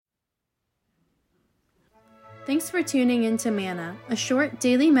Thanks for tuning in to Manna, a short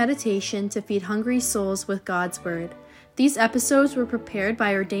daily meditation to feed hungry souls with God's Word. These episodes were prepared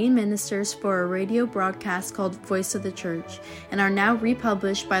by ordained ministers for a radio broadcast called Voice of the Church and are now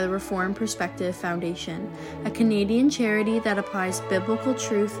republished by the Reformed Perspective Foundation, a Canadian charity that applies biblical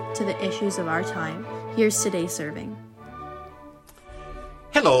truth to the issues of our time. Here's today's serving.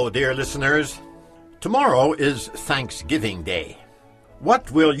 Hello, dear listeners. Tomorrow is Thanksgiving Day. What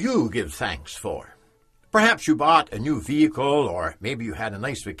will you give thanks for? Perhaps you bought a new vehicle, or maybe you had a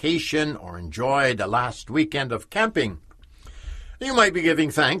nice vacation or enjoyed a last weekend of camping. You might be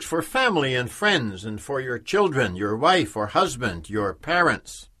giving thanks for family and friends and for your children, your wife or husband, your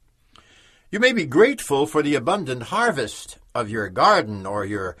parents. You may be grateful for the abundant harvest of your garden or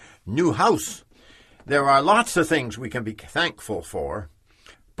your new house. There are lots of things we can be thankful for.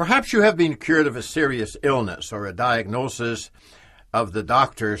 Perhaps you have been cured of a serious illness or a diagnosis of the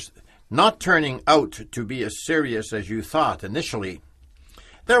doctors not turning out to be as serious as you thought initially.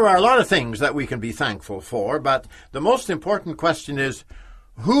 There are a lot of things that we can be thankful for, but the most important question is,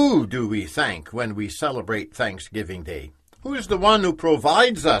 who do we thank when we celebrate Thanksgiving Day? Who is the one who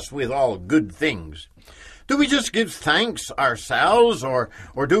provides us with all good things? Do we just give thanks ourselves, or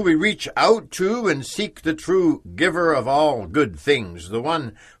do we reach out to and seek the true giver of all good things, the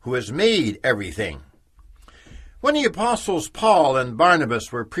one who has made everything? When the apostles Paul and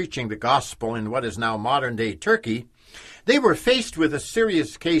Barnabas were preaching the gospel in what is now modern-day Turkey, they were faced with a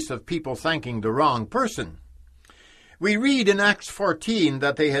serious case of people thanking the wrong person. We read in Acts 14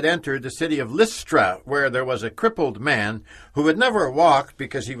 that they had entered the city of Lystra, where there was a crippled man who had never walked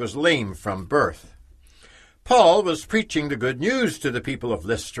because he was lame from birth. Paul was preaching the good news to the people of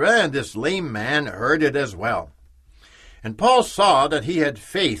Lystra, and this lame man heard it as well. And Paul saw that he had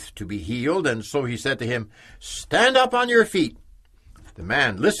faith to be healed, and so he said to him, "Stand up on your feet." The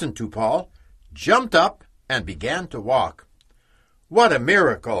man listened to Paul, jumped up, and began to walk. What a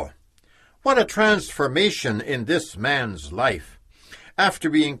miracle! What a transformation in this man's life. After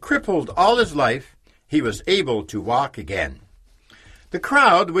being crippled all his life, he was able to walk again. The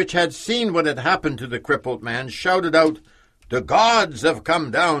crowd, which had seen what had happened to the crippled man, shouted out, "The gods have come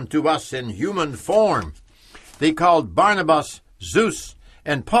down to us in human form." They called Barnabas Zeus,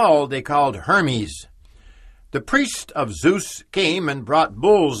 and Paul they called Hermes. The priest of Zeus came and brought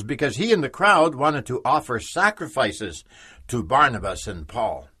bulls because he and the crowd wanted to offer sacrifices to Barnabas and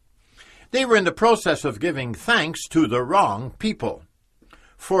Paul. They were in the process of giving thanks to the wrong people.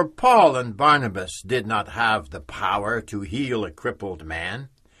 For Paul and Barnabas did not have the power to heal a crippled man.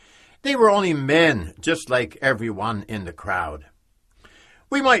 They were only men, just like everyone in the crowd.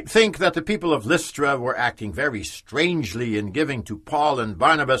 We might think that the people of Lystra were acting very strangely in giving to Paul and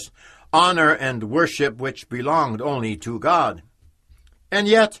Barnabas honor and worship which belonged only to God. And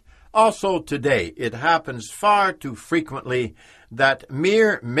yet, also today, it happens far too frequently that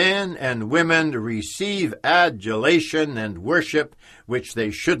mere men and women receive adulation and worship which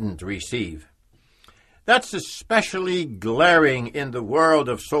they shouldn't receive. That's especially glaring in the world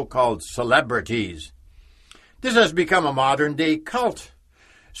of so-called celebrities. This has become a modern-day cult.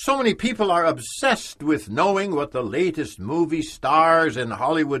 So many people are obsessed with knowing what the latest movie stars and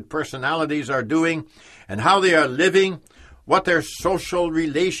Hollywood personalities are doing and how they are living, what their social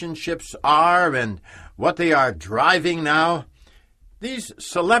relationships are, and what they are driving now. These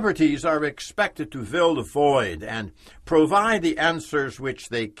celebrities are expected to fill the void and provide the answers which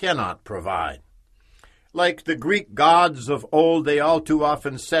they cannot provide. Like the Greek gods of old, they all too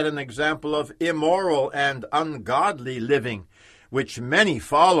often set an example of immoral and ungodly living, which many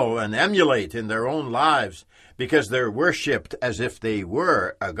follow and emulate in their own lives because they're worshipped as if they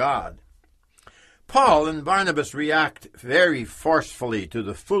were a god. Paul and Barnabas react very forcefully to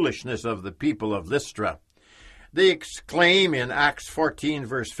the foolishness of the people of Lystra. They exclaim in Acts 14,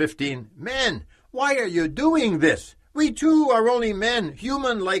 verse 15, "Men, why are you doing this? We too are only men,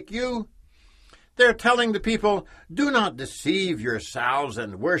 human like you." They're telling the people, "Do not deceive yourselves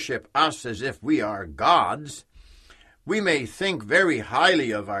and worship us as if we are gods." We may think very highly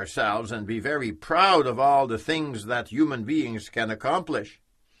of ourselves and be very proud of all the things that human beings can accomplish.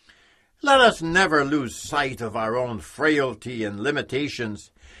 Let us never lose sight of our own frailty and limitations.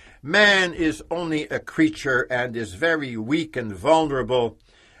 Man is only a creature and is very weak and vulnerable.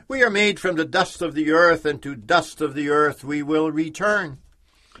 We are made from the dust of the earth, and to dust of the earth we will return.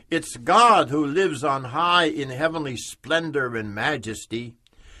 It's God who lives on high in heavenly splendor and majesty.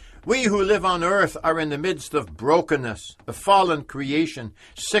 We who live on earth are in the midst of brokenness, a fallen creation,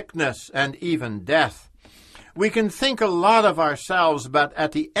 sickness, and even death. We can think a lot of ourselves, but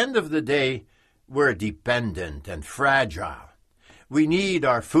at the end of the day, we're dependent and fragile. We need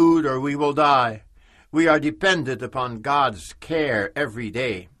our food or we will die. We are dependent upon God's care every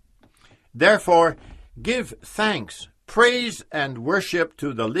day. Therefore, give thanks, praise, and worship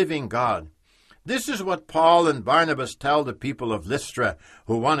to the living God. This is what Paul and Barnabas tell the people of Lystra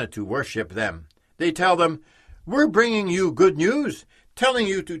who wanted to worship them. They tell them, "We're bringing you good news, telling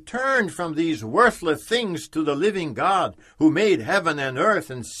you to turn from these worthless things to the living God who made heaven and earth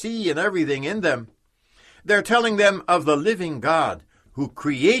and sea and everything in them." They're telling them of the living God who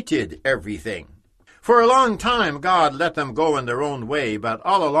created everything. For a long time, God let them go in their own way, but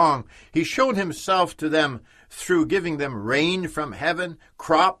all along, He showed Himself to them through giving them rain from heaven,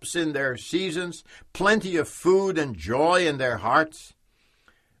 crops in their seasons, plenty of food and joy in their hearts.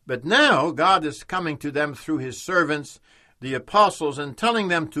 But now, God is coming to them through His servants, the apostles, and telling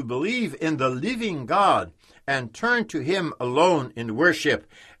them to believe in the living God and turn to Him alone in worship,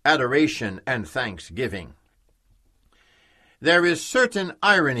 adoration, and thanksgiving. There is certain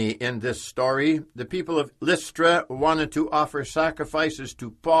irony in this story. The people of Lystra wanted to offer sacrifices to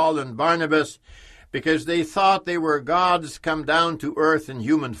Paul and Barnabas because they thought they were gods come down to earth in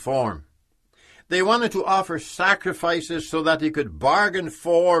human form. They wanted to offer sacrifices so that they could bargain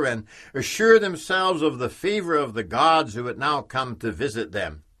for and assure themselves of the favor of the gods who had now come to visit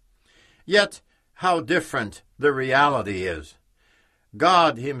them. Yet, how different the reality is.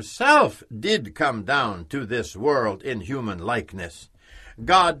 God Himself did come down to this world in human likeness.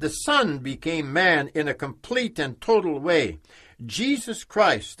 God the Son became man in a complete and total way. Jesus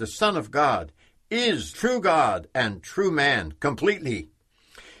Christ, the Son of God, is true God and true man completely.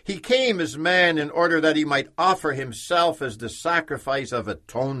 He came as man in order that He might offer Himself as the sacrifice of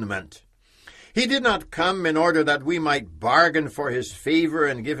atonement. He did not come in order that we might bargain for His favor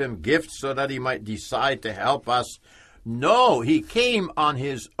and give Him gifts so that He might decide to help us. No, He came on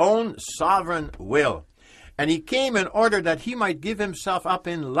His own sovereign will, and He came in order that He might give Himself up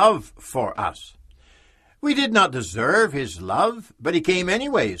in love for us. We did not deserve His love, but He came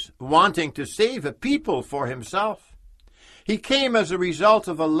anyways, wanting to save a people for Himself. He came as a result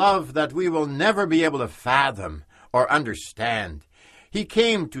of a love that we will never be able to fathom or understand. He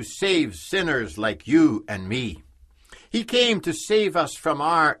came to save sinners like you and me. He came to save us from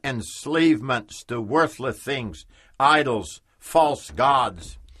our enslavements to worthless things, idols, false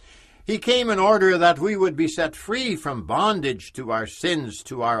gods. He came in order that we would be set free from bondage to our sins,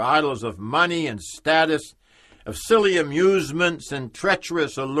 to our idols of money and status, of silly amusements and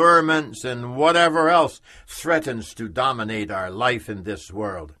treacherous allurements and whatever else threatens to dominate our life in this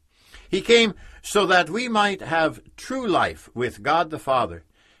world. He came so that we might have true life with God the Father,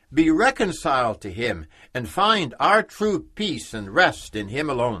 be reconciled to Him, and find our true peace and rest in Him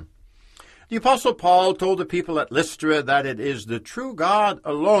alone. The Apostle Paul told the people at Lystra that it is the true God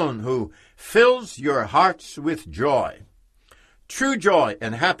alone who fills your hearts with joy. True joy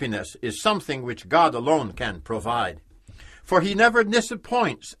and happiness is something which God alone can provide. For He never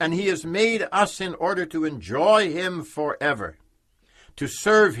disappoints, and He has made us in order to enjoy Him forever, to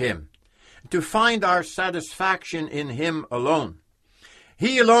serve Him, to find our satisfaction in Him alone.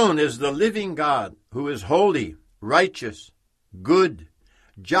 He alone is the living God who is holy, righteous, good,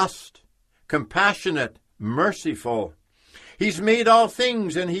 just, compassionate, merciful. He's made all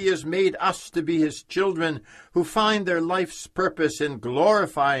things, and He has made us to be His children who find their life's purpose in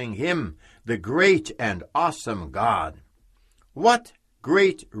glorifying Him, the great and awesome God. What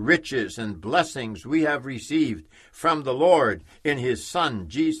great riches and blessings we have received from the Lord in His Son,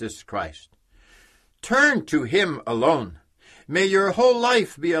 Jesus Christ. Turn to Him alone. May your whole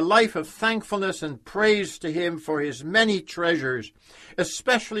life be a life of thankfulness and praise to Him for His many treasures,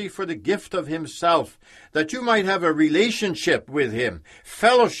 especially for the gift of Himself, that you might have a relationship with Him,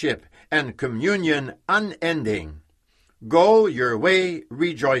 fellowship and communion unending. Go your way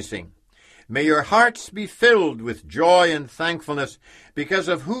rejoicing. May your hearts be filled with joy and thankfulness because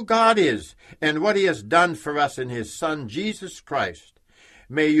of who God is and what He has done for us in His Son, Jesus Christ.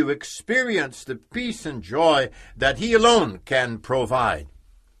 May you experience the peace and joy that He alone can provide.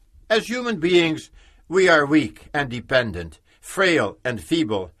 As human beings, we are weak and dependent, frail and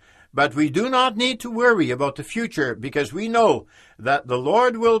feeble, but we do not need to worry about the future because we know that the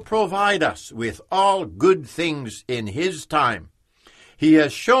Lord will provide us with all good things in His time. He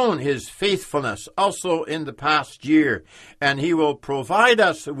has shown His faithfulness also in the past year, and He will provide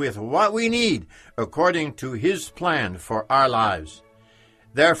us with what we need according to His plan for our lives.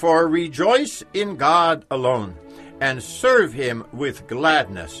 Therefore, rejoice in God alone, and serve Him with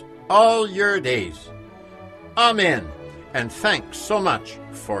gladness all your days. Amen, and thanks so much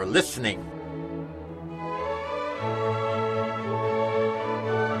for listening.